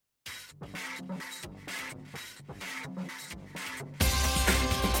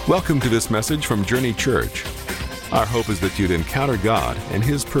Welcome to this message from Journey Church. Our hope is that you'd encounter God and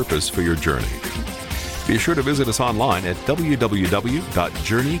His purpose for your journey. Be sure to visit us online at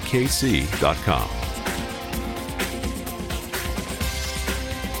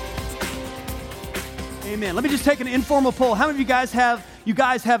www.journeykc.com. Amen. Let me just take an informal poll. How many of you guys have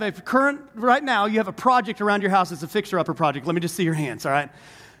a current, right now, you have a project around your house that's a fixer-upper project? Let me just see your hands, all right?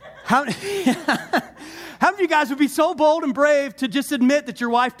 How many of you guys would be so bold and brave to just admit that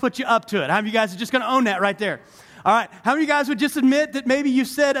your wife put you up to it? How many of you guys are just going to own that right there? All right. How many of you guys would just admit that maybe you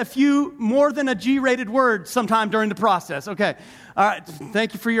said a few more than a G-rated word sometime during the process? Okay. All right.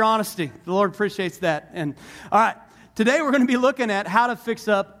 Thank you for your honesty. The Lord appreciates that. And all right. Today we're going to be looking at how to fix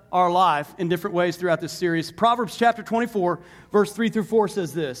up our life in different ways throughout this series. Proverbs chapter 24, verse 3 through 4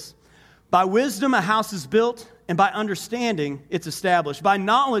 says this: "By wisdom a house is built, and by understanding it's established. By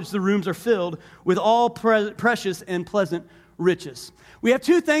knowledge the rooms are filled with all precious and pleasant riches." We have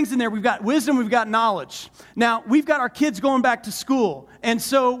two things in there. We've got wisdom, we've got knowledge. Now, we've got our kids going back to school. And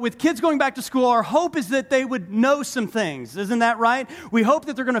so with kids going back to school, our hope is that they would know some things. Isn't that right? We hope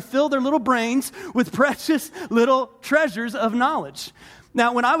that they're going to fill their little brains with precious little treasures of knowledge.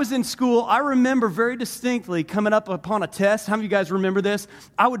 Now, when I was in school, I remember very distinctly coming up upon a test. How many of you guys remember this?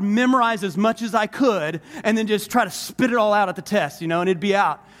 I would memorize as much as I could and then just try to spit it all out at the test, and it'd be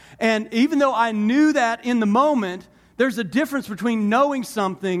out. And even though I knew that in the moment, there's a difference between knowing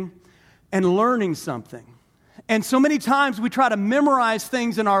something and learning something. And so many times we try to memorize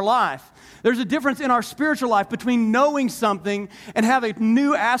things in our life. There's a difference in our spiritual life between knowing something and have a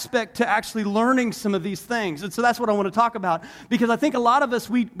new aspect to actually learning some of these things. And so that's what I want to talk about, because I think a lot of us,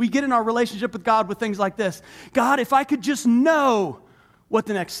 we get in our relationship with God with things like this. God, if I could just know what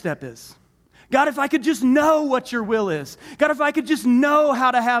the next step is. God, if I could just know what your will is. God, if I could just know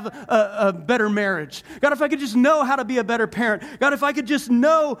how to have a better marriage. God, if I could just know how to be a better parent. God, if I could just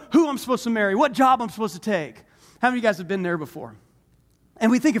know who I'm supposed to marry, what job I'm supposed to take. How many of you guys have been there before?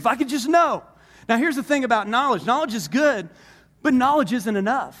 And we think, if I could just know. Now, here's the thing about knowledge. Knowledge is good, but knowledge isn't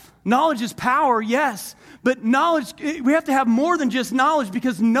enough. Knowledge is power, yes, but knowledge, we have to have more than just knowledge,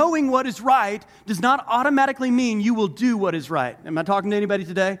 because knowing what is right does not automatically mean you will do what is right. Am I talking to anybody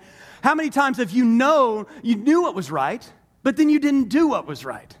today? How many times have you knew what was right, but then you didn't do what was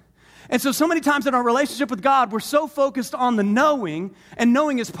right? And so many times in our relationship with God, we're so focused on the knowing, and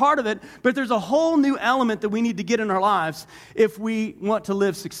knowing is part of it, but there's a whole new element that we need to get in our lives if we want to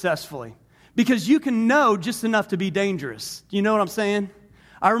live successfully. Because you can know just enough to be dangerous. Do you know what I'm saying?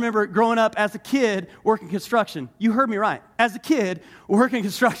 I remember growing up as a kid working construction. You heard me right. As a kid, working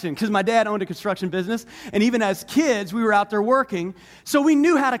construction, because my dad owned a construction business. And even as kids, we were out there working. So we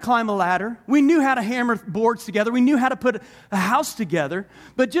knew how to climb a ladder. We knew how to hammer boards together. We knew how to put a house together.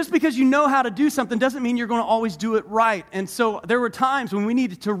 But just because you know how to do something doesn't mean you're going to always do it right. And so there were times when we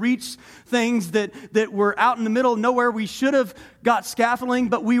needed to reach things that were out in the middle of nowhere. We should have got scaffolding,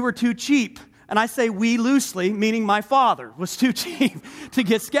 but we were too cheap. And I say we loosely, meaning my father was too cheap to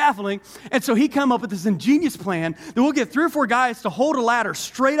get scaffolding. And so he came up with this ingenious plan that we'll get 3 or 4 guys to hold a ladder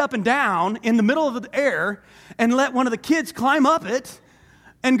straight up and down in the middle of the air and let one of the kids climb up it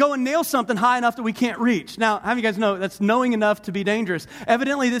and go and nail something high enough that we can't reach. Now, how many of you guys know that's knowing enough to be dangerous?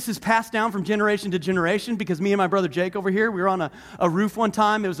 Evidently, this is passed down from generation to generation, because me and my brother Jake over here, we were on a roof one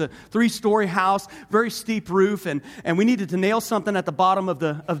time. It was a 3-story house, very steep roof, and we needed to nail something at the bottom of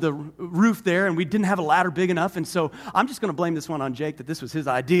the roof there, and we didn't have a ladder big enough, and so I'm just going to blame this one on Jake, that this was his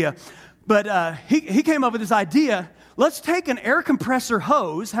idea. But he came up with this idea. Let's take an air compressor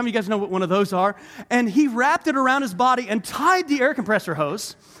hose. How many of you guys know what one of those are? And he wrapped it around his body and tied the air compressor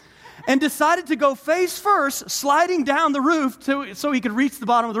hose and decided to go face first, sliding down the roof so he could reach the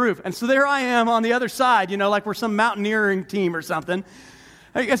bottom of the roof. And so there I am on the other side, like we're some mountaineering team or something.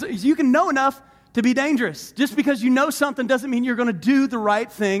 You can know enough to be dangerous. Just because you know something doesn't mean you're going to do the right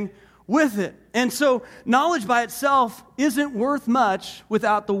thing with it. And so knowledge by itself isn't worth much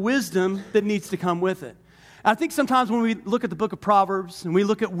without the wisdom that needs to come with it. I think sometimes when we look at the book of Proverbs and we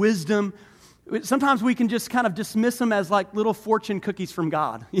look at wisdom, sometimes we can just kind of dismiss them as like little fortune cookies from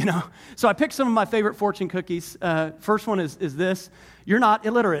God, So I picked some of my favorite fortune cookies. First one is this: you're not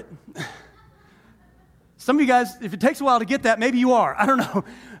illiterate. Some of you guys, if it takes a while to get that, maybe you are. I don't know.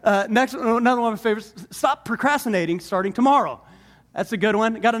 Next, another one of my favorites: stop procrastinating starting tomorrow. That's a good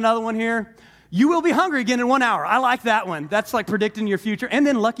one. Got another one here: you will be hungry again in 1 hour. I like that one. That's like predicting your future. And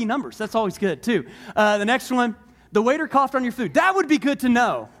then lucky numbers. That's always good, too. The next one: the waiter coughed on your food. That would be good to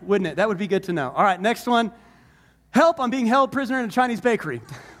know, wouldn't it? That would be good to know. All right, next one: help, I'm being held prisoner in a Chinese bakery.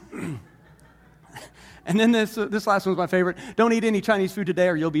 And then this last one's my favorite: don't eat any Chinese food today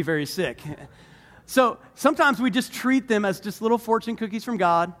or you'll be very sick. So sometimes we just treat them as just little fortune cookies from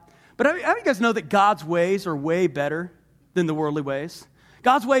God. But how do you guys know that God's ways are way better than the worldly ways?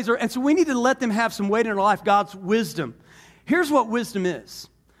 God's ways are, and so we need to let them have some weight in our life, God's wisdom. Here's what wisdom is.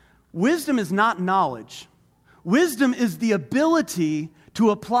 Wisdom is not knowledge. Wisdom is the ability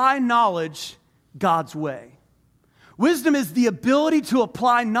to apply knowledge God's way. Wisdom is the ability to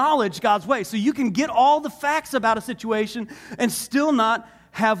apply knowledge God's way. So you can get all the facts about a situation and still not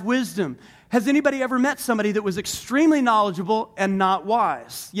have wisdom. Has anybody ever met somebody that was extremely knowledgeable and not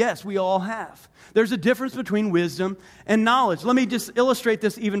wise? Yes, we all have. There's a difference between wisdom and knowledge. Let me just illustrate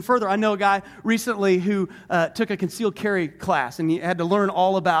this even further. I know a guy recently who took a concealed carry class, and he had to learn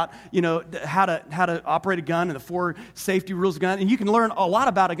all about, how to operate a gun and the 4 safety rules of a gun. And you can learn a lot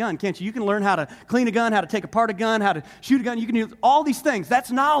about a gun, can't you? You can learn how to clean a gun, how to take apart a gun, how to shoot a gun. You can do all these things.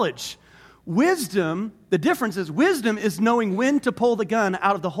 That's knowledge. Wisdom, the difference is wisdom is knowing when to pull the gun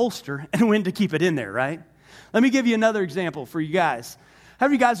out of the holster and when to keep it in there, right? Let me give you another example for you guys.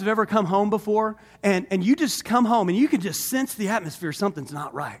 Have you guys ever come home before and you just come home and you can just sense the atmosphere, something's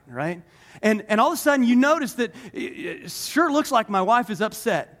not right? And all of a sudden you notice that it sure looks like my wife is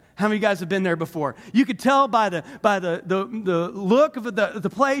upset. How many of you guys have been there before? You could tell by the look of the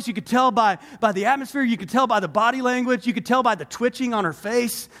place. You could tell by the atmosphere. You could tell by the body language. You could tell by the twitching on her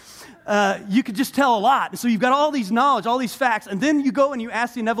face. You could just tell a lot. So you've got all these knowledge, all these facts, and then you go and you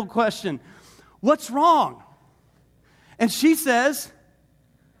ask the inevitable question, what's wrong? And she says,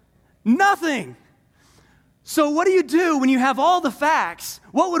 nothing. So what do you do when you have all the facts?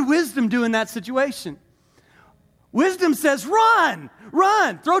 What would wisdom do in that situation? Wisdom says, run,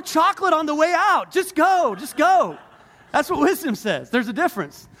 throw chocolate on the way out. Just go. That's what wisdom says. There's a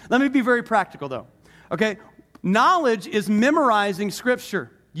difference. Let me be very practical though. Okay, knowledge is memorizing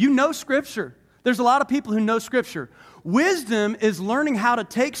Scripture. You know Scripture. There's a lot of people who know Scripture. Wisdom is learning how to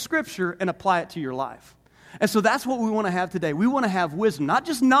take Scripture and apply it to your life. And so that's what we want to have today. We want to have wisdom, not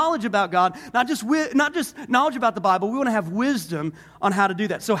just knowledge about God, not just knowledge about the Bible. We want to have wisdom on how to do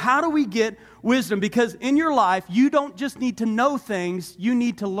that. So how do we get wisdom? Because in your life, you don't just need to know things, you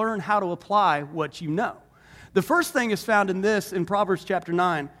need to learn how to apply what you know. The first thing is found in Proverbs chapter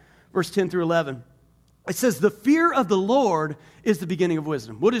 9, verse 10 through 11. It says, the fear of the Lord is the beginning of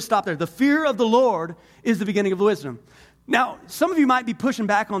wisdom. We'll just stop there. The fear of the Lord is the beginning of wisdom. Now, some of you might be pushing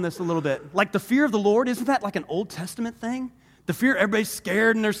back on this a little bit. Like the fear of the Lord, isn't that like an Old Testament thing? The fear, everybody's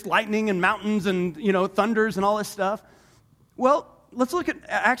scared and there's lightning and mountains and, thunders and all this stuff. Well, let's look at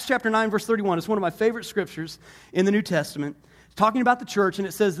Acts chapter 9, verse 31. It's one of my favorite scriptures in the New Testament. It's talking about the church, and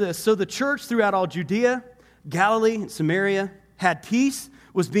it says this, so the church throughout all Judea, Galilee, and Samaria had peace,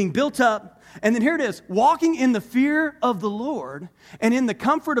 was being built up, and then here it is, walking in the fear of the Lord and in the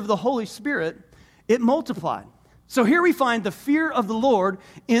comfort of the Holy Spirit, it multiplied. So here we find the fear of the Lord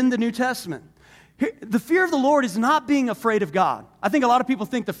in the New Testament. The fear of the Lord is not being afraid of God. I think a lot of people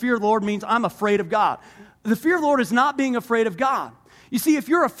think the fear of the Lord means I'm afraid of God. The fear of the Lord is not being afraid of God. You see, if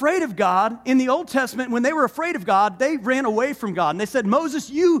you're afraid of God, in the Old Testament, when they were afraid of God, they ran away from God. And they said, Moses,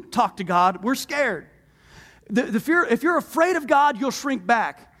 you talk to God. We're scared. The fear, if you're afraid of God, you'll shrink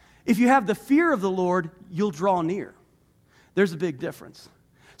back. If you have the fear of the Lord, you'll draw near. There's a big difference.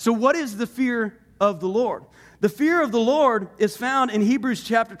 So what is the fear of the Lord? The fear of the Lord is found in Hebrews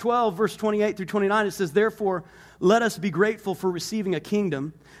chapter 12, verse 28 through 29. It says, therefore, let us be grateful for receiving a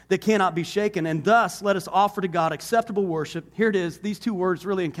kingdom that cannot be shaken, and thus let us offer to God acceptable worship. Here it is. These two words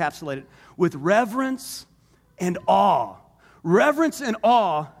really encapsulate it. With reverence and awe. Reverence and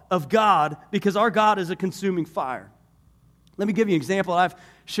awe of God, because our God is a consuming fire. Let me give you an example I've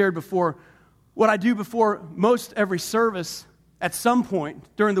shared before. What I do before most every service at some point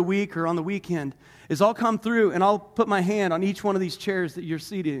during the week or on the weekend is I'll come through and I'll put my hand on each one of these chairs that you're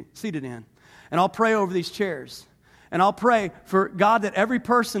seated in. And I'll pray over these chairs. And I'll pray for God that every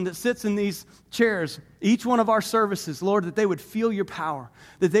person that sits in these chairs, each one of our services, Lord, that they would feel your power,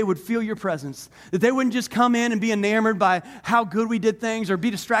 that they would feel your presence, that they wouldn't just come in and be enamored by how good we did things or be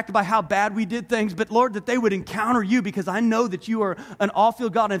distracted by how bad we did things, but Lord, that they would encounter you, because I know that you are an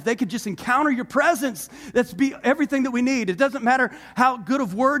all-field God. And if they could just encounter your presence, that's be everything that we need. It doesn't matter how good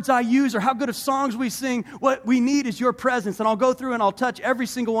of words I use or how good of songs we sing. What we need is your presence. And I'll go through and I'll touch every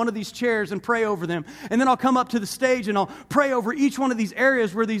single one of these chairs and pray over them. And then I'll come up to the stage and I'll pray over each one of these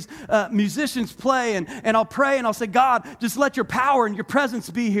areas where these musicians play, and and I'll pray and I'll say, God, just let your power and your presence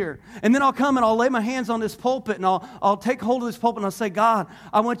be here. And then I'll come and I'll lay my hands on this pulpit and I'll take hold of this pulpit and I'll say, God,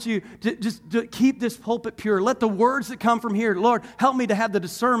 I want you to just to keep this pulpit pure. Let the words that come from here, Lord, help me to have the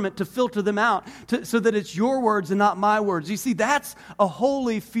discernment to filter them out so that it's your words and not my words. You see, that's a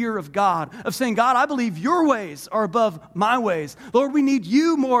holy fear of God, of saying, God, I believe your ways are above my ways. Lord, we need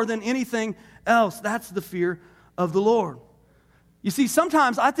you more than anything else. That's the fear of the Lord. You see,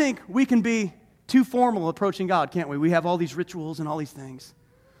 sometimes I think we can be too formal approaching God, can't we? We have all these rituals and all these things.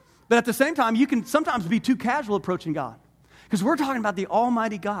 But at the same time, you can sometimes be too casual approaching God. Because we're talking about the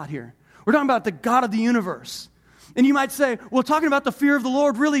Almighty God here. We're talking about the God of the universe. And you might say, well, talking about the fear of the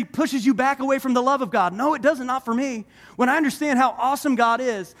Lord really pushes you back away from the love of God. No, it doesn't, not for me. When I understand how awesome God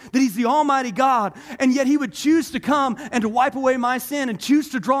is, that He's the Almighty God, and yet He would choose to come and to wipe away my sin and choose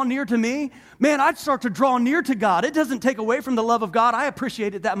to draw near to me, man, I'd start to draw near to God. It doesn't take away from the love of God. I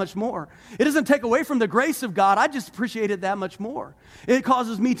appreciate it that much more. It doesn't take away from the grace of God. I just appreciate it that much more. It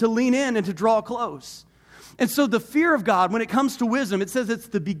causes me to lean in and to draw close. And so the fear of God, when it comes to wisdom, it says it's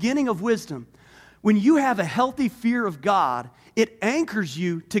the beginning of wisdom. When you have a healthy fear of God, it anchors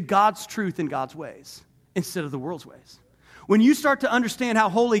you to God's truth and God's ways instead of the world's ways. When you start to understand how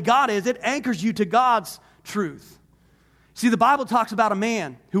holy God is, it anchors you to God's truth. See, the Bible talks about a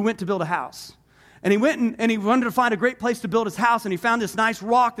man who went to build a house. And he went and he wanted to find a great place to build his house, and he found this nice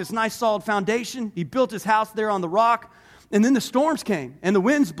rock, this nice solid foundation. He built his house there on the rock, and then the storms came, and the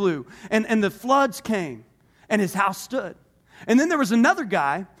winds blew, and the floods came, and his house stood. And then there was another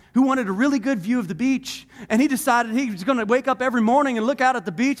guy who wanted a really good view of the beach, and he decided he was going to wake up every morning and look out at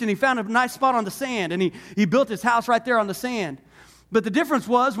the beach, and he found a nice spot on the sand, and he built his house right there on the sand. But the difference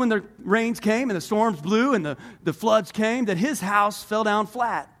was when the rains came and the storms blew and the floods came, that his house fell down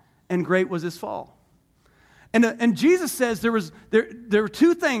flat, and great was his fall. And Jesus says there were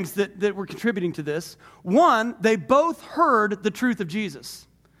two things that were contributing to this. One, they both heard the truth of Jesus.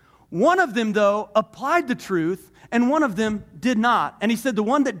 One of them, though, applied the truth, and one of them did not. And he said the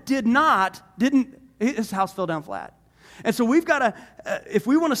one that did not, his house fell down flat. And so we've got to, if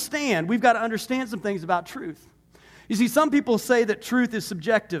we want to stand, we've got to understand some things about truth. You see, some people say that truth is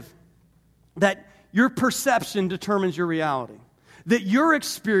subjective, that your perception determines your reality, that your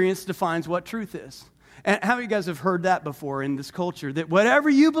experience defines what truth is. And how many of you guys have heard that before in this culture, that whatever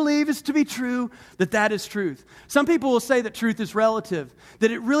you believe is to be true, that is truth? Some people will say that truth is relative,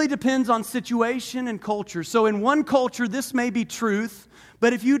 that it really depends on situation and culture. So in one culture, this may be truth,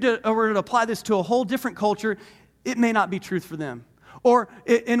 but if you were to apply this to a whole different culture, it may not be truth for them. Or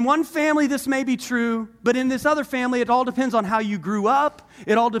in one family, this may be true, but in this other family, it all depends on how you grew up.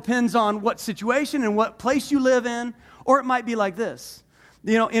 It all depends on what situation and what place you live in. Or it might be like this.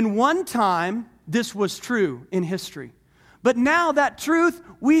 You know, in one time, this was true in history. But now that truth,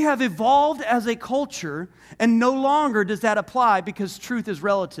 we have evolved as a culture, and no longer does that apply because truth is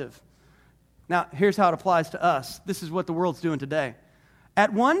relative. Now, here's how it applies to us. This is what the world's doing today.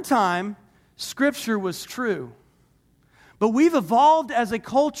 At one time, Scripture was true. But we've evolved as a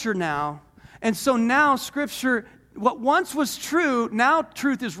culture now, and so now Scripture, what once was true, now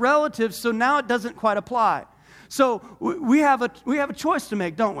truth is relative, so now it doesn't quite apply. So we have a choice to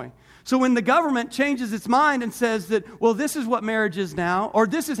make, don't we? So when the government changes its mind and says that, well, this is what marriage is now, or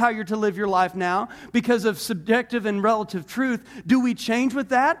this is how you're to live your life now, because of subjective and relative truth, do we change with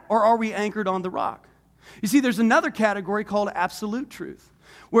that, or are we anchored on the rock? You see, there's another category called absolute truth,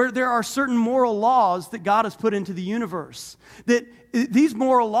 where there are certain moral laws that God has put into the universe, that these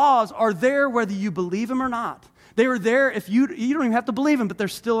moral laws are there whether you believe them or not. They are there if you don't even have to believe them, but they're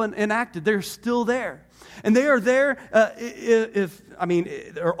still enacted. They're still there. And they are there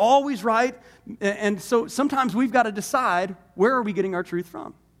they're always right. And so sometimes we've got to decide, where are we getting our truth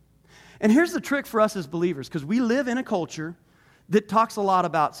from? And here's the trick for us as believers, because we live in a culture that talks a lot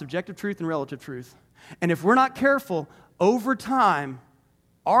about subjective truth and relative truth. And if we're not careful, over time,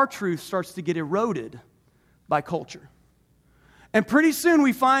 our truth starts to get eroded by culture. And pretty soon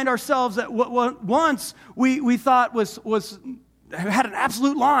we find ourselves at what once we thought had an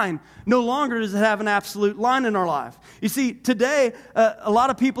absolute line. No longer does it have an absolute line in our life. You see, today, a lot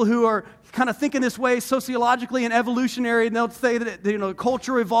of people who are kind of thinking this way sociologically and evolutionary, and they'll say that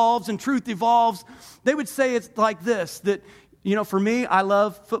culture evolves and truth evolves. They would say it's like this, that, for me, I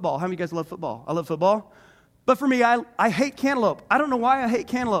love football. How many of you guys love football? I love football. But for me, I hate cantaloupe. I don't know why I hate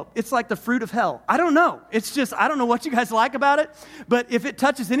cantaloupe. It's like the fruit of hell. I don't know. It's just, I don't know what you guys like about it. But if it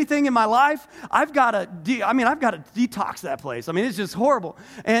touches anything in my life, I've got to detox that place. It's just horrible.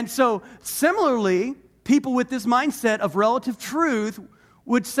 And so similarly, people with this mindset of relative truth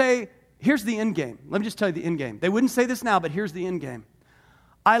would say, here's the end game. Let me just tell you the end game. They wouldn't say this now, but here's the end game.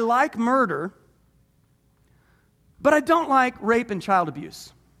 I like murder, But I don't like rape and child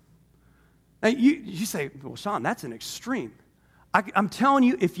abuse. Now, you say, well, Sean, that's an extreme. I'm telling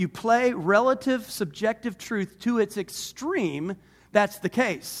you, if you play relative subjective truth to its extreme, that's the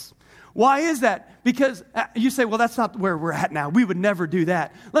case. Why is that? Because you say, well, that's not where we're at now. We would never do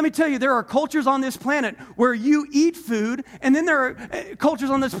that. Let me tell you, there are cultures on this planet where you eat food, and then there are cultures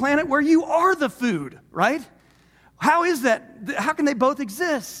on this planet where you are the food, right? How is that? How can they both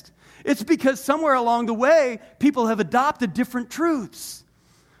exist? It's because somewhere along the way, people have adopted different truths.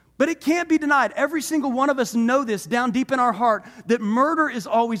 But it can't be denied. Every single one of us know this down deep in our heart, that murder is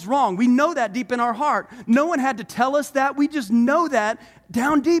always wrong. We know that deep in our heart. No one had to tell us that. We just know that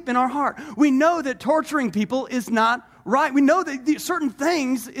down deep in our heart. We know that torturing people is not right. We know that certain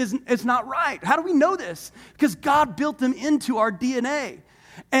things is not right. How do we know this? Because God built them into our DNA.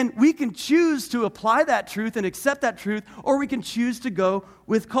 And we can choose to apply that truth and accept that truth, or we can choose to go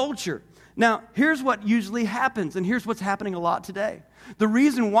with culture. Now, here's what usually happens, and here's what's happening a lot today. The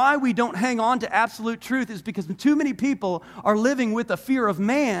reason why we don't hang on to absolute truth is because too many people are living with the fear of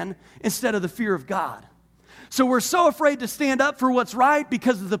man instead of the fear of God. So we're so afraid to stand up for what's right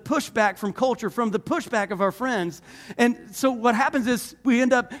because of the pushback from culture, from the pushback of our friends. And so what happens is we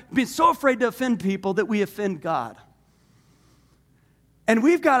end up being so afraid to offend people that we offend God. And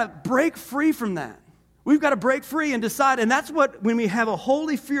we've got to break free from that. We've got to break free and decide, and that's what, when we have a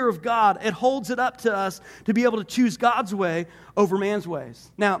holy fear of God, it holds it up to us to be able to choose God's way over man's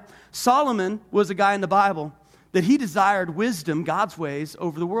ways. Now, Solomon was a guy in the Bible that he desired wisdom, God's ways,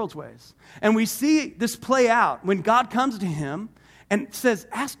 over the world's ways. And we see this play out when God comes to him and says,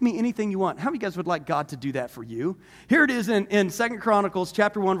 ask me anything you want. How many of you guys would like God to do that for you? Here it is in 2 Chronicles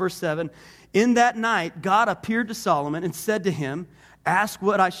chapter 1, verse 7. In that night, God appeared to Solomon and said to him, ask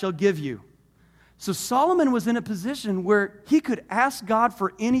what I shall give you. So Solomon was in a position where he could ask God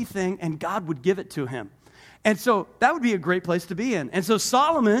for anything and God would give it to him. And so that would be a great place to be in. And so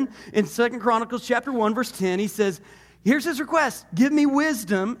Solomon, in 2 Chronicles chapter 1, verse 10, he says, here's his request. Give me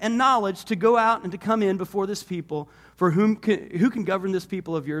wisdom and knowledge to go out and to come in before this people, for who can govern this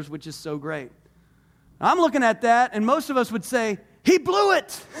people of yours, which is so great. I'm looking at that, and most of us would say, he blew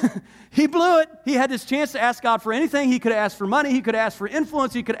it. He blew it. He had this chance to ask God for anything. He could have asked for money. He could have asked for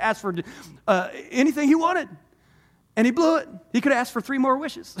influence. He could have asked for anything he wanted. And he blew it. He could have asked for 3 more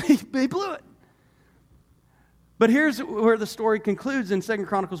wishes. He blew it. But here's where the story concludes in 2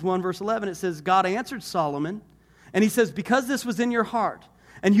 Chronicles 1, verse 11. It says, God answered Solomon, and he says, because this was in your heart,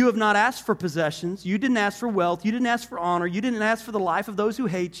 and you have not asked for possessions, you didn't ask for wealth, you didn't ask for honor, you didn't ask for the life of those who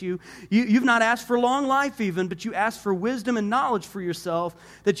hate you, you've not asked for long life even, but you asked for wisdom and knowledge for yourself,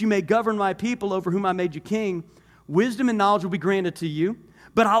 that you may govern my people over whom I made you king. Wisdom and knowledge will be granted to you,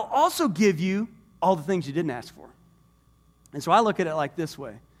 but I'll also give you all the things you didn't ask for. And so I look at it like this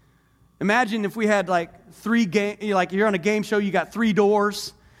way. Imagine if we had like 3 like you're on a game show, you got 3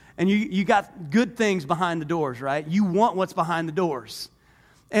 doors, and you got good things behind the doors, right? You want what's behind the doors.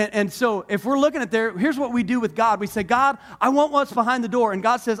 And so if we're looking at there, here's what we do with God. We say, God, I want what's behind the door. And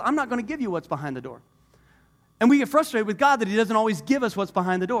God says, I'm not going to give you what's behind the door. And we get frustrated with God that he doesn't always give us what's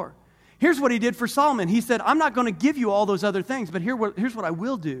behind the door. Here's what he did for Solomon. He said, I'm not going to give you all those other things, but here's what I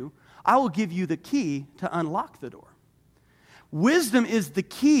will do. I will give you the key to unlock the door. Wisdom is the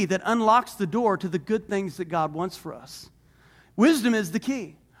key that unlocks the door to the good things that God wants for us. Wisdom is the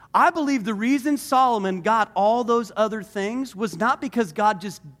key. I believe the reason Solomon got all those other things was not because God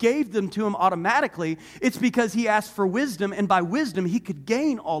just gave them to him automatically. It's because he asked for wisdom, and by wisdom, he could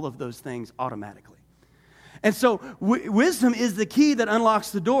gain all of those things automatically. And so wisdom is the key that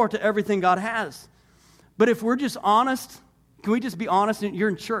unlocks the door to everything God has. But if we're just honest, can we just be honest? You're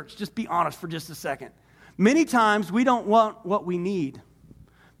in church. Just be honest for just a second. Many times we don't want what we need.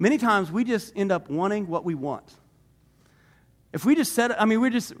 Many times we just end up wanting what we want. If we just said, we're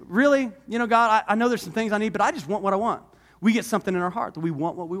just really, God, I know there's some things I need, but I just want what I want. We get something in our heart that we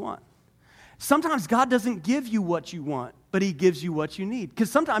want what we want. Sometimes God doesn't give you what you want, but he gives you what you need. Because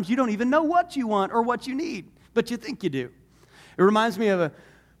sometimes you don't even know what you want or what you need, but you think you do. It reminds me of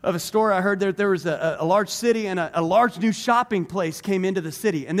a story I heard there was a large city, and a large new shopping place came into the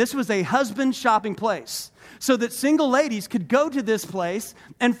city. And this was a husband shopping place, so that single ladies could go to this place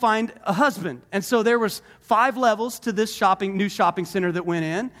and find a husband. And so there was 5 levels to this new shopping center that went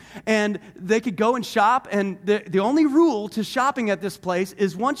in, and they could go and shop. And the only rule to shopping at this place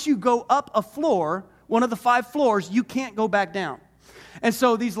is once you go up a floor, one of the 5 floors, you can't go back down. And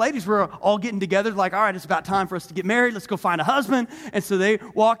so these ladies were all getting together like, all right, it's about time for us to get married. Let's go find a husband. And so they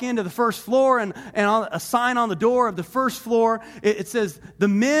walk into the first floor, and on a sign on the door of the first floor, it says, the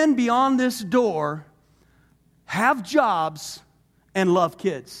men beyond this door have jobs and love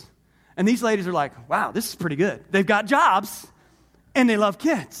kids. And these ladies are like, wow, this is pretty good. They've got jobs, and they love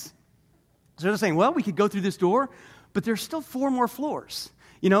kids. So they're saying, well, we could go through this door, but there's still 4 more floors.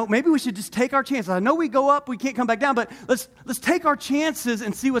 Maybe we should just take our chances. I know we go up, we can't come back down, but let's take our chances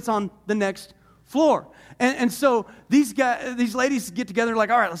and see what's on the next floor. And so these ladies get together,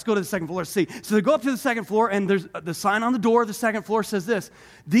 like, all right, let's go to the second floor, let's see. So they go up to the second floor, and there's the sign on the door of the second floor says this: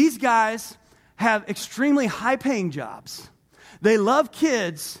 these guys have extremely high-paying jobs. They love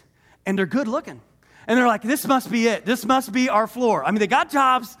kids, and they're good looking. And they're like, this must be it. This must be our floor. I mean, they got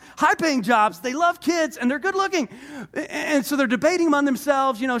jobs, high-paying jobs. They love kids, and they're good-looking. And so they're debating among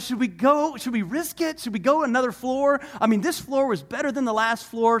themselves, should we risk it? Should we go another floor? I mean, this floor was better than the last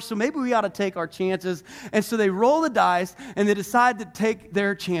floor, so maybe we ought to take our chances. And so they roll the dice, and they decide to take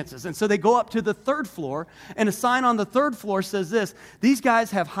their chances. And so they go up to the third floor, and a sign on the third floor says this: these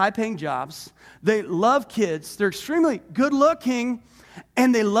guys have high-paying jobs. They love kids. They're extremely good-looking.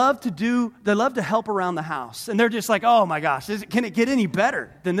 And they love to help around the house. And they're just like, oh my gosh, can it get any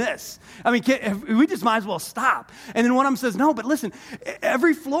better than this? I mean, we just might as well stop. And then one of them says, no, but listen,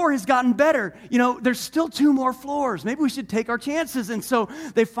 every floor has gotten better. There's still 2 more floors. Maybe we should take our chances. And so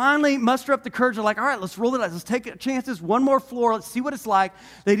they finally muster up the courage. They're like, all right, let's roll it out. Let's take chances. 1 more floor. Let's see what it's like.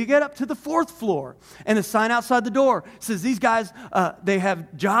 They get up to the 4th floor. And the sign outside the door says these guys, they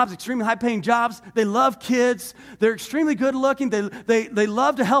have jobs, extremely high-paying jobs. They love kids. They're extremely good-looking. They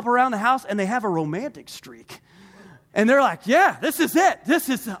love to help around the house, and they have a romantic streak. And they're like, yeah, this is it.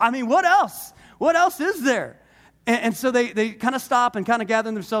 What else? What else is there? And so they kind of stop and kind of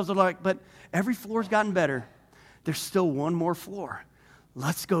gather themselves. They're like, but every floor's gotten better. There's still 1 more floor.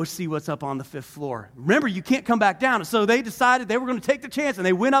 Let's go see what's up on the 5th floor. Remember, you can't come back down. So they decided they were going to take the chance, and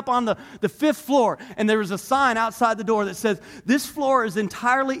they went up on the 5th floor, and there was a sign outside the door that says, this floor is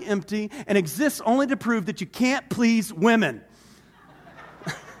entirely empty and exists only to prove that you can't please women.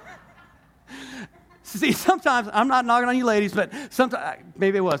 See, sometimes, I'm not knocking on you ladies, but sometimes,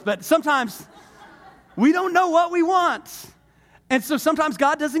 maybe it was, but sometimes we don't know what we want. And so sometimes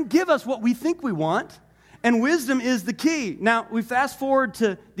God doesn't give us what we think we want, and wisdom is the key. Now, we fast forward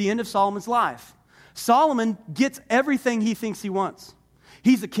to the end of Solomon's life. Solomon gets everything he thinks he wants.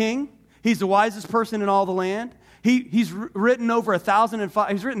 He's a king. He's the wisest person in all the land. He's written over 1,005.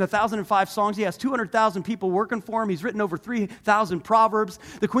 He's written 1,005 songs. He has 200,000 people working for him. He's written over 3,000 proverbs.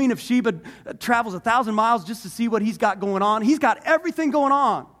 The Queen of Sheba travels 1,000 miles just to see what he's got going on. He's got everything going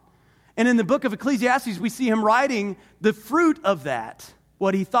on. And in the book of Ecclesiastes, we see him writing the fruit of that,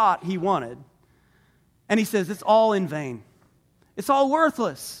 what he thought he wanted. And he says, it's all in vain. It's all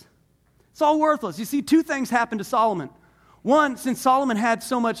worthless. It's all worthless. You see, 2 things happened to Solomon. One, since Solomon had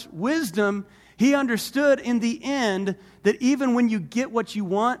so much wisdom, he understood in the end that even when you get what you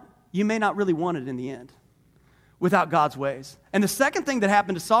want, you may not really want it in the end without God's ways. And the second thing that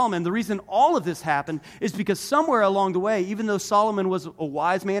happened to Solomon, the reason all of this happened, is because somewhere along the way, even though Solomon was a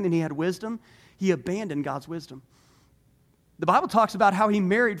wise man and he had wisdom, he abandoned God's wisdom. The Bible talks about how he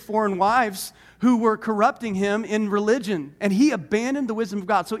married foreign wives who were corrupting him in religion, and he abandoned the wisdom of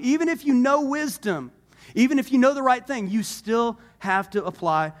God. So even if you know wisdom, even if you know the right thing, you still have to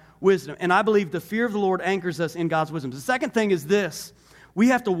apply wisdom. And I believe the fear of the Lord anchors us in God's wisdom. The second thing is this: we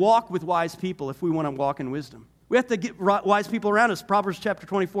have to walk with wise people if we want to walk in wisdom. We have to get wise people around us. Proverbs chapter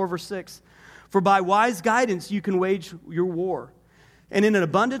 24, verse 6. For by wise guidance you can wage your war, and in an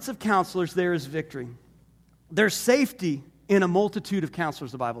abundance of counselors there is victory. There's safety in a multitude of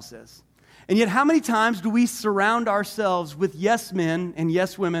counselors, the Bible says. And yet how many times do we surround ourselves with yes men and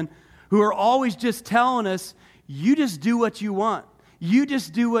yes women who are always just telling us, you just do what you want. You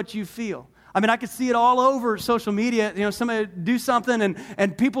just do what you feel. I mean, I could see it all over social media. Somebody do something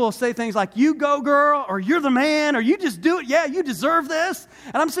and people will say things like, you go girl, or you're the man, or you just do it. Yeah, you deserve this.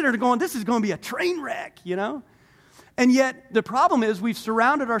 And I'm sitting there going, this is going to be a train wreck, And yet the problem is we've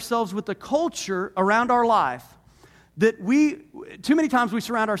surrounded ourselves with the culture around our life that too many times we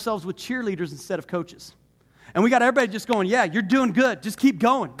surround ourselves with cheerleaders instead of coaches. And we got everybody just going, yeah, you're doing good. Just keep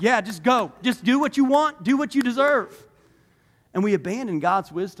going. Yeah, just go. Just do what you want. Do what you deserve. And we abandon God's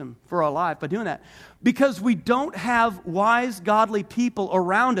wisdom for our life by doing that because we don't have wise, godly people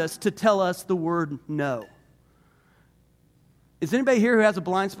around us to tell us the word no. Is anybody here who has a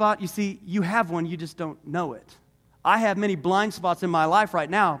blind spot? You see, you have one, you just don't know it. I have many blind spots in my life right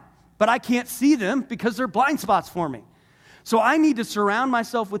now, but I can't see them because they're blind spots for me. So I need to surround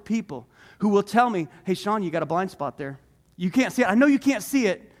myself with people who will tell me, hey, Sean, you got a blind spot there. You can't see it. I know you can't see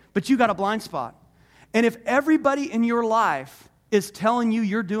it, but you got a blind spot. And if everybody in your life is telling you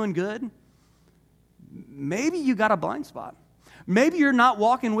you're doing good, maybe you got a blind spot. Maybe you're not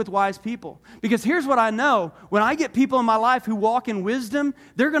walking with wise people. Because here's what I know. When I get people in my life who walk in wisdom,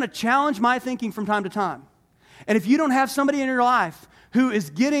 they're going to challenge my thinking from time to time. And if you don't have somebody in your life who's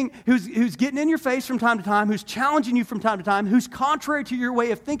getting in your face from time to time, who's challenging you from time to time, who's contrary to your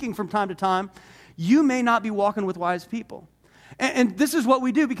way of thinking from time to time, you may not be walking with wise people. And this is what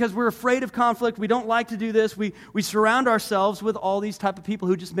we do because we're afraid of conflict. We don't like to do this. We surround ourselves with all these type of people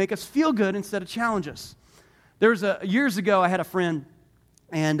who just make us feel good instead of challenge us. Years ago, I had a friend,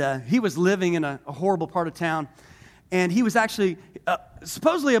 and he was living in a horrible part of town. And he was actually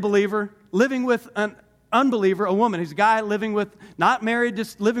supposedly a believer, living with an unbeliever, a woman. He's a guy not married,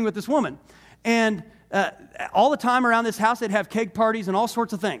 just living with this woman. And all the time around this house, they'd have cake parties and all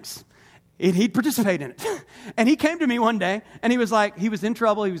sorts of things. And he'd participate in it. And he came to me one day, and he was like, he was in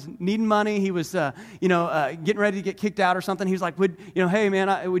trouble. He was needing money. He was, getting ready to get kicked out or something. He was like, hey,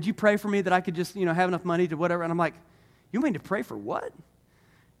 man, would you pray for me that I could just, have enough money to whatever? And I'm like, you want me to pray for what?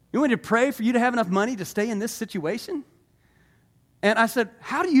 You want me to pray for you to have enough money to stay in this situation? And I said,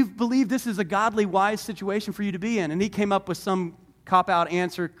 how do you believe this is a godly, wise situation for you to be in? And he came up with some cop-out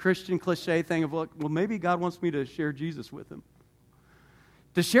answer, Christian cliche thing of, well, maybe God wants me to share Jesus with him.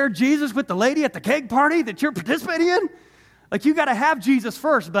 To share Jesus with the lady at the keg party that you're participating in? Like, you got to have Jesus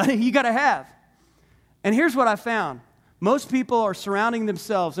first, buddy. You got to have. And here's what I found. Most people are surrounding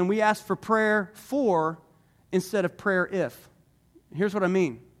themselves, and we ask for prayer for instead of prayer if. Here's what I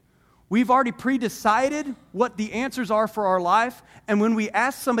mean. We've already pre-decided what the answers are for our life, and when we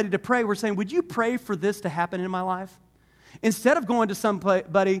ask somebody to pray, we're saying, would you pray for this to happen in my life? Instead of going to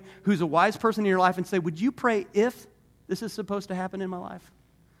somebody who's a wise person in your life and say, would you pray if this is supposed to happen in my life?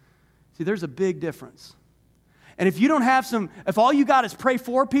 See, there's a big difference. And if you don't have if all you got is pray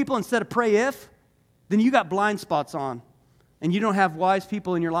for people instead of pray if, then you got blind spots on, and you don't have wise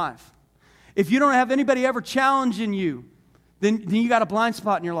people in your life. If you don't have anybody ever challenging you, then you got a blind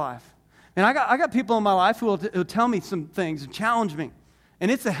spot in your life. And I got people in my life who will tell me some things and challenge me,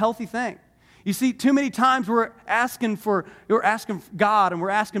 and it's a healthy thing. You see, too many times we're asking God and we're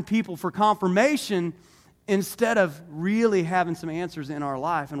asking people for confirmation instead of really having some answers in our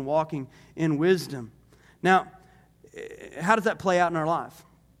life and walking in wisdom. Now, how does that play out in our life?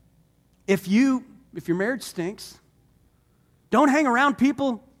 If your marriage stinks, don't hang around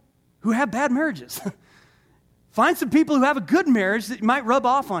people who have bad marriages. Find some people who have a good marriage that might rub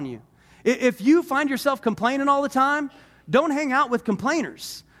off on you. If you find yourself complaining all the time, don't hang out with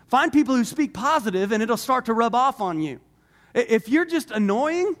complainers. Find people who speak positive, and it'll start to rub off on you. If you're just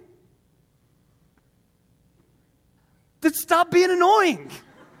annoying, then stop being annoying.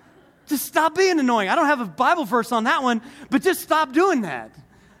 Just stop being annoying. I don't have a Bible verse on that one, but just stop doing that.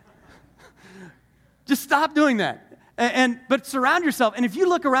 Just stop doing that. But surround yourself. And if you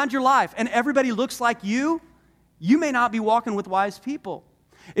look around your life and everybody looks like you may not be walking with wise people.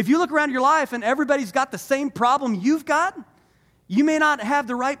 If you look around your life and everybody's got the same problem you've got, you may not have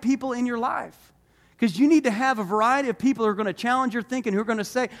the right people in your life. Because you need to have a variety of people who are going to challenge your thinking, who are going to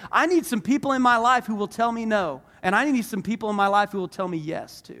say, I need some people in my life who will tell me no. And I need some people in my life who will tell me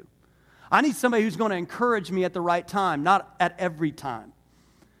yes, too. I need somebody who's going to encourage me at the right time, not at every time.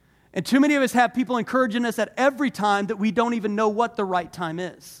 And too many of us have people encouraging us at every time that we don't even know what the right time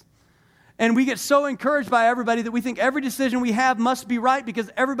is. And we get so encouraged by everybody that we think every decision we have must be right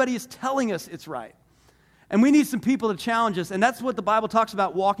because everybody is telling us it's right. And we need some people to challenge us. And that's what the Bible talks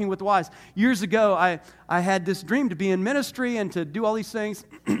about, walking with wise. Years ago, I had this dream to be in ministry and to do all these things.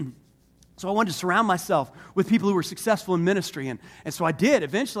 So I wanted to surround myself with people who were successful in ministry. And so I did.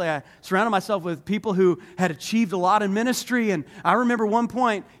 Eventually, I surrounded myself with people who had achieved a lot in ministry. And I remember one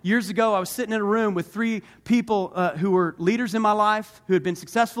point, years ago, I was sitting in a room with 3 people who were leaders in my life, who had been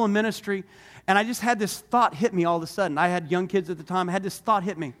successful in ministry. And I just had this thought hit me all of a sudden. I had young kids at the time. I had this thought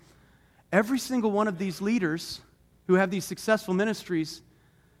hit me. Every single one of these leaders who have these successful ministries,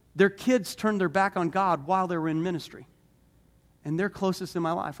 their kids turned their back on God while they were in ministry. And they're closest in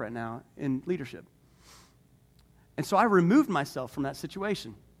my life right now in leadership. And so I removed myself from that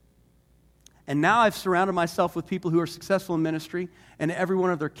situation. And now I've surrounded myself with people who are successful in ministry, and every one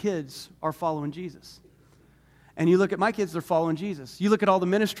of their kids are following Jesus. And you look at my kids, they're following Jesus. You look at all the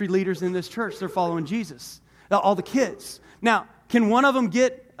ministry leaders in this church, they're following Jesus. All the kids. Now, can one of them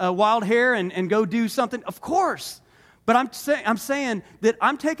get wild hair and go do something? Of course. But I'm saying that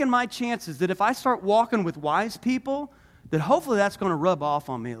I'm taking my chances that if I start walking with wise people, that hopefully that's going to rub off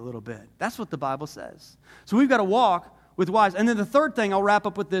on me a little bit. That's what the Bible says. So we've got to walk with wise. And then the third thing, I'll wrap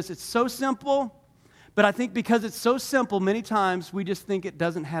up with this. It's so simple, but I think because it's so simple, many times we just think it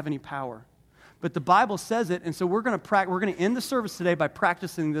doesn't have any power. But the Bible says it, and so we're going to end the service today by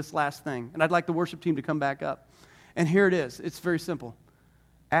practicing this last thing. And I'd like the worship team to come back up. And here it is. It's very simple.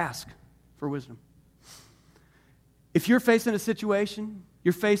 Ask for wisdom. If you're facing a situation,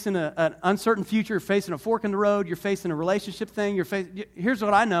 you're facing an uncertain future, you're facing a fork in the road, you're facing a relationship thing, here's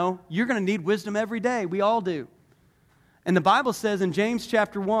what I know. You're going to need wisdom every day. We all do. And the Bible says in James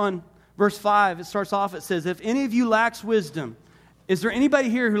chapter 1, verse 5, it starts off, it says, if any of you lacks wisdom, is there anybody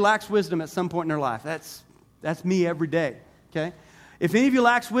here who lacks wisdom at some point in their life? That's me every day, okay? If any of you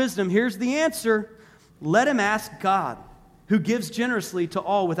lacks wisdom, here's the answer. Let him ask God, who gives generously to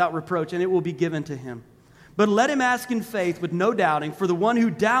all without reproach, and it will be given to him. But let him ask in faith with no doubting, for the one who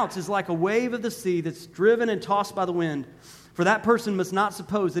doubts is like a wave of the sea that's driven and tossed by the wind. For that person must not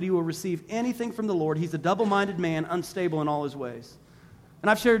suppose that he will receive anything from the Lord. He's a double-minded man, unstable in all his ways. And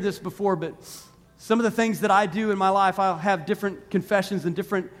I've shared this before, but some of the things that I do in my life, I'll have different confessions and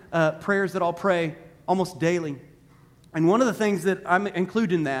different prayers that I'll pray almost daily. And one of the things that I'm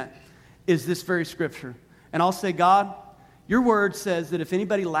included in that is this very scripture. And I'll say, God, your word says that if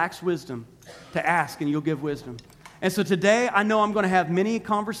anybody lacks wisdom, to ask and you'll give wisdom. And so today, I know I'm going to have many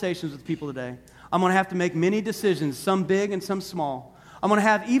conversations with people today. I'm going to have to make many decisions, some big and some small. I'm going to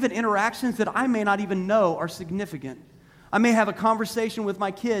have even interactions that I may not even know are significant. I may have a conversation with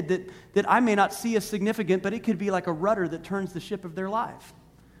my kid that I may not see as significant, but it could be like a rudder that turns the ship of their life.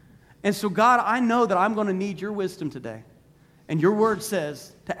 And so, God, I know that I'm going to need your wisdom today. And your word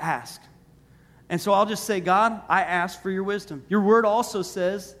says to ask. And so I'll just say, God, I ask for your wisdom. Your word also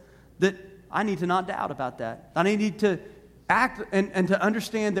says that I need to not doubt about that. I need to act and to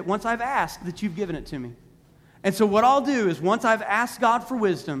understand that once I've asked, that you've given it to me. And so what I'll do is once I've asked God for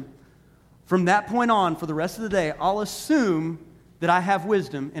wisdom, from that point on, for the rest of the day, I'll assume that I have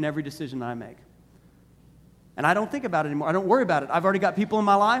wisdom in every decision that I make. And I don't think about it anymore. I don't worry about it. I've already got people in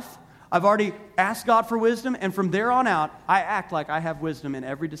my life. I've already asked God for wisdom, and from there on out, I act like I have wisdom in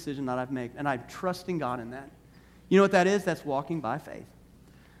every decision that I've made, and I'm trusting God in that. You know what that is? That's walking by faith.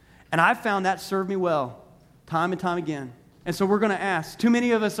 And I've found that served me well time and time again. And so we're going to ask. Too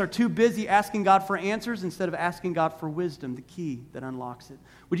many of us are too busy asking God for answers instead of asking God for wisdom, the key that unlocks it.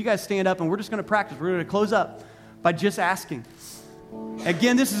 Would you guys stand up, and we're just going to practice. We're going to close up by just asking.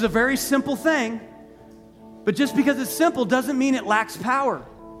 Again, this is a very simple thing, but just because it's simple doesn't mean it lacks power.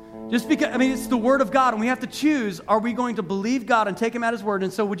 Just because, it's the Word of God, and we have to choose, are we going to believe God and take Him at His Word?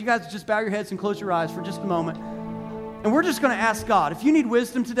 And so would you guys just bow your heads and close your eyes for just a moment? And we're just going to ask God. If you need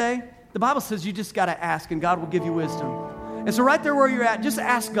wisdom today, the Bible says you just got to ask, and God will give you wisdom. And so right there where you're at, just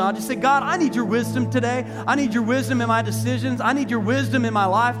ask God. Just say, God, I need your wisdom today. I need your wisdom in my decisions. I need your wisdom in my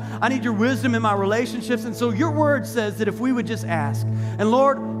life. I need your wisdom in my relationships. And so your word says that if we would just ask. And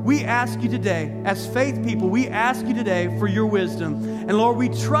Lord, we ask you today, as faith people, we ask you today for your wisdom. And Lord, we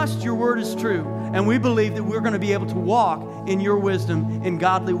trust your word is true. And we believe that we're going to be able to walk in your wisdom in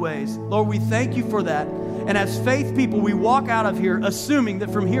godly ways. Lord, we thank you for that. And as faith people, we walk out of here assuming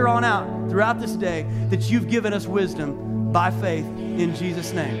that from here on out, throughout this day, that you've given us wisdom by faith in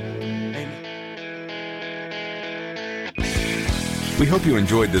Jesus' name. Amen. We hope you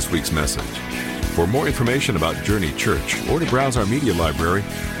enjoyed this week's message. For more information about Journey Church or to browse our media library,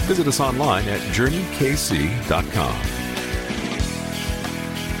 visit us online at journeykc.com.